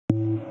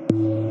Yardy,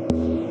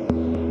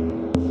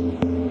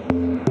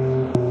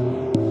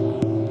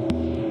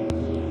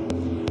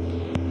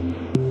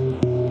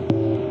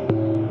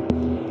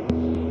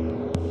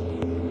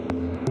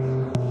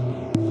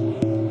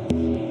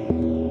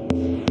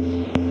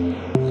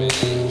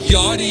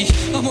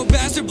 I'm a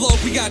bastard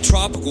bloke. We got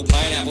tropical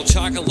pineapple,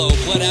 chocolate,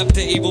 blood up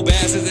to evil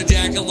bastards, a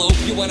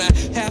jackalope. You want a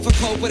half a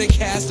coat with a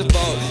cast of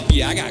boat?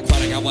 Yeah, I got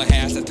chronic, I want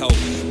half the toe.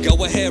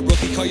 Go ahead,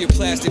 rookie, call your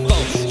plastic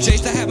boat. Chase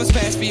the habit,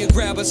 smash me, and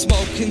grab a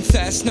smoke.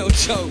 Confess, no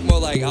joke, more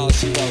like all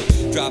she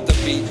wrote. Drop the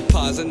beat,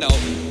 pause a note.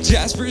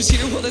 Jasper's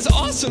here, well, that's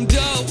awesome,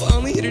 dope.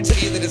 Only here to tell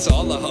you that it's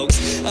all a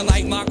hoax.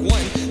 Unlike Mach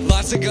 1,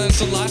 lots of guns,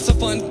 so lots of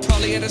fun.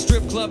 Probably at a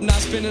strip club, not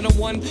spinning a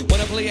one.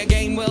 Wanna play a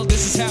game? Well,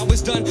 this is how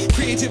it's done.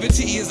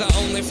 Creativity is our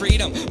only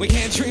freedom. We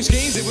can't dream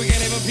schemes if we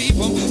can't even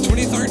people.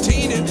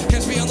 2013 and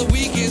catch me on the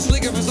weekends.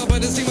 Looking for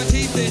somebody to see my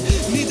teeth in.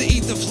 Need to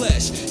eat the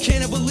flesh.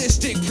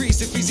 Cannibalistic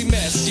priest, if easy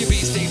mess. Your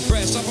beat stay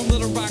fresh. I'm from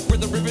Little Rock where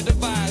the river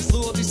divides.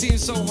 Loyalty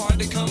seems so hard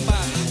to come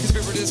by.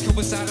 Conspirators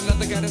coincide.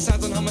 Another guy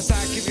decides on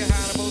homicide. Keeps you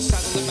high on both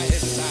sides. I lift my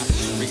head aside.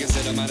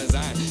 Reconsider my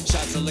design.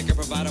 Shots of liquor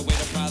provide a way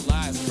to pride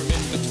lies. From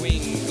in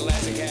between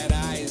glassy cat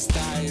eyes,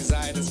 thighs.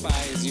 I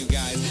despise you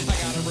guys. I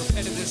got a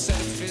repetitive set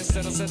of fists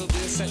that'll settle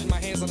this. Setting my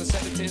hands on the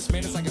sedatives.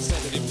 Man, it's like a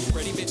sedative.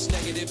 Ready, bitch,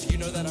 negative. You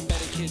know that I'm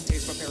better, kid.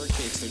 Taste my parrot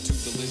cakes. They're too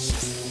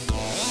delicious.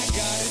 I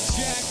got a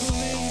jackal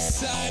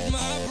inside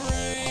my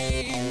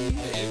brain.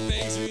 It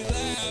makes me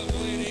laugh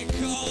when it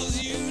calls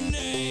you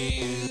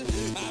names.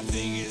 I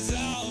think it's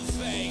all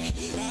fake.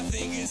 I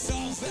think it's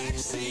all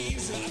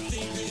vaccines. I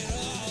think it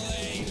all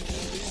ain't.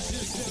 It's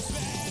just a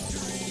bad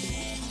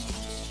dream.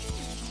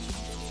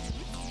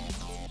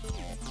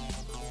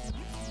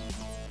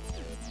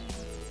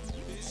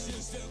 It's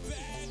just a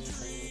bad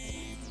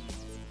dream.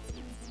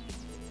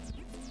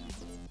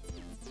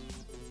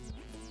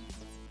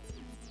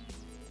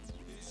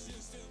 It's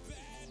just a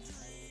bad dream.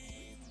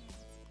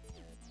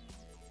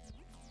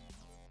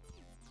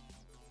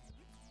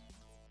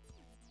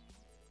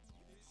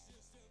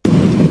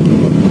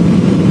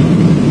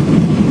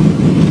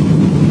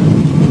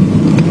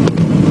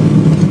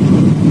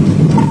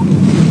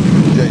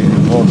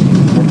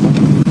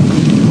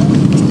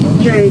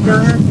 Jay, go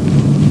ahead.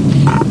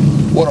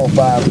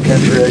 105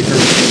 Country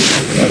Acres,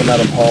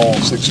 Adam Hall,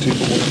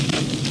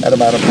 624. Adam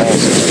Hall,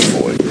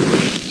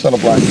 624. Son of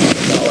Black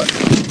Dollar.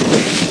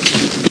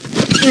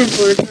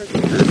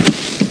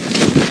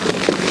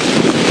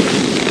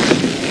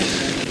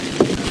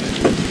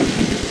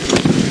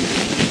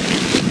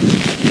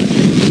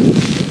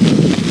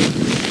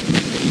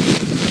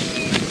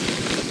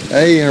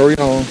 Hey, how are you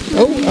on?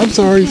 Oh, I'm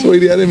sorry,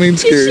 sweetie. I didn't mean to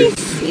scare you.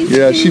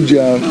 Yeah, she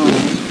jumped.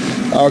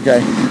 Okay.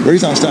 The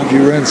reason I stopped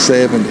you, run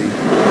 70.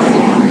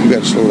 You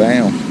got to slow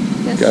down.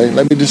 Okay.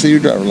 Let me just see your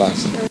driver's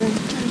license.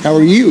 How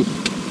are you?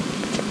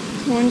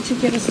 Going to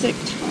get a sick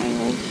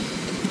child.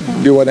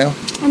 Do what now?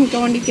 I'm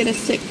going to get a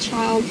sick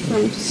child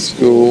from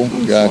School.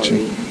 Gotcha. I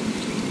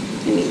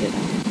need it.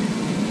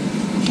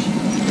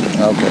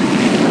 Okay.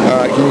 All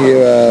right. Can you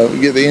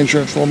get the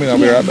insurance for me? I'll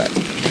be right back.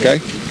 Okay.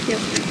 Yep.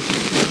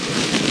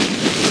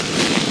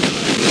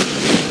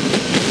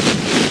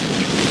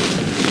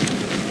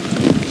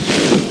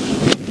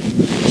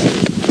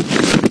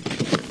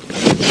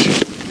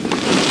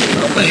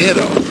 My head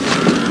off.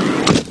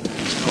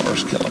 This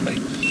car's killing me.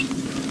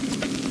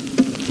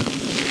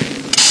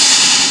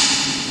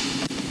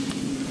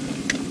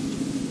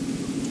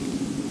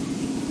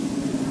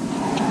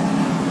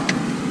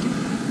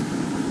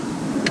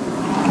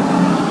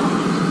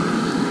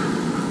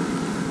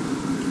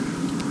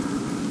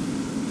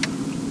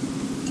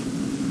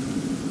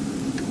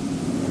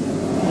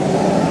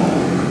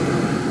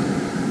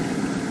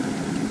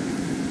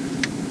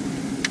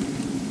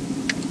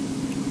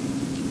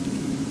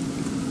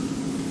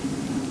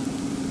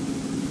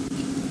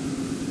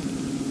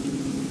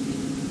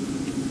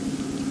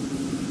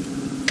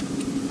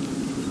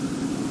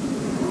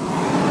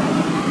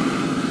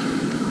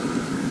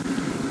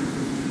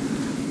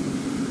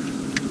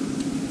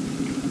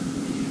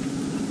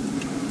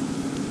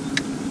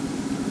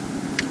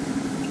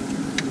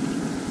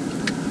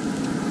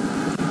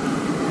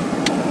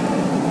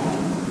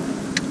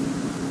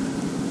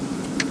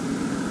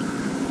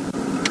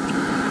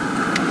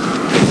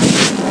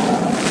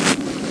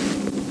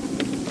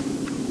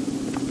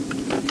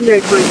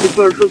 Next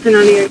 24,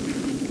 1498.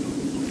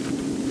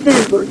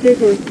 10-4,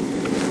 10.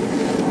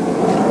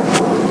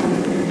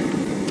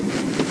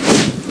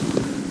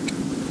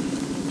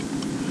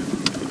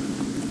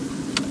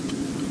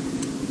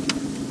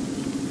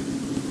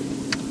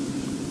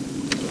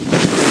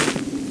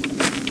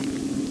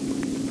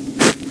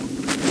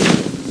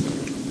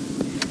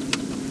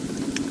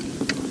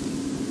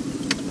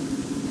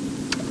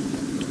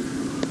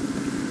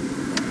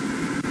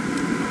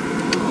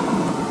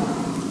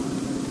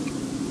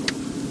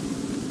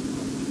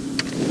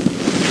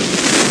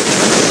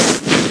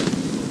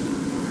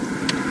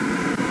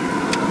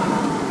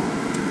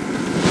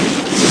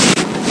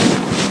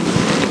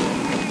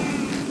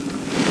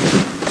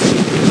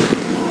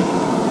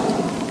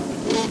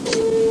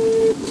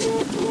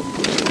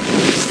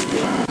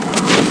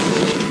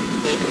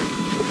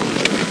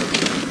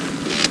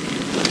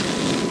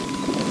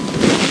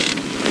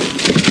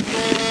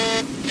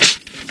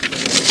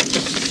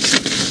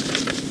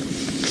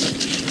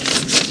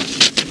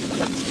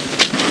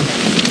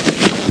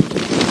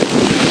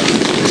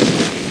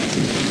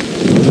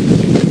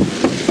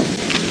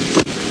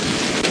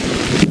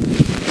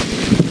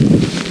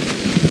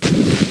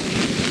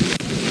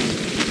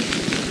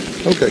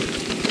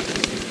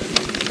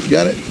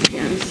 got it?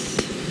 Yes.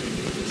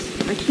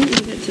 I can't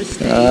get it to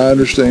stay. I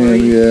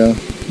understand, yeah.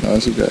 No,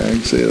 that's okay. I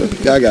can see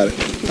it. I got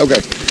it.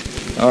 Okay.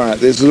 All right.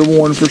 This is a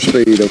 1 for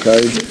speed,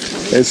 okay?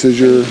 This is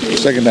your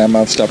second time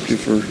I've stopped you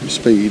for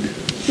speed.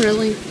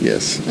 Really?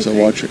 Yes. Okay. So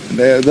watch it.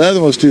 The other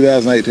one was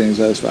 2018,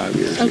 so that's 5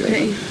 years ago.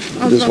 Okay.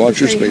 Just watch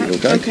your speed,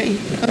 okay? Okay.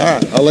 All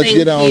right. I'll let you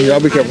get on.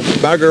 Y'all be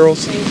careful. Bye,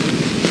 girls.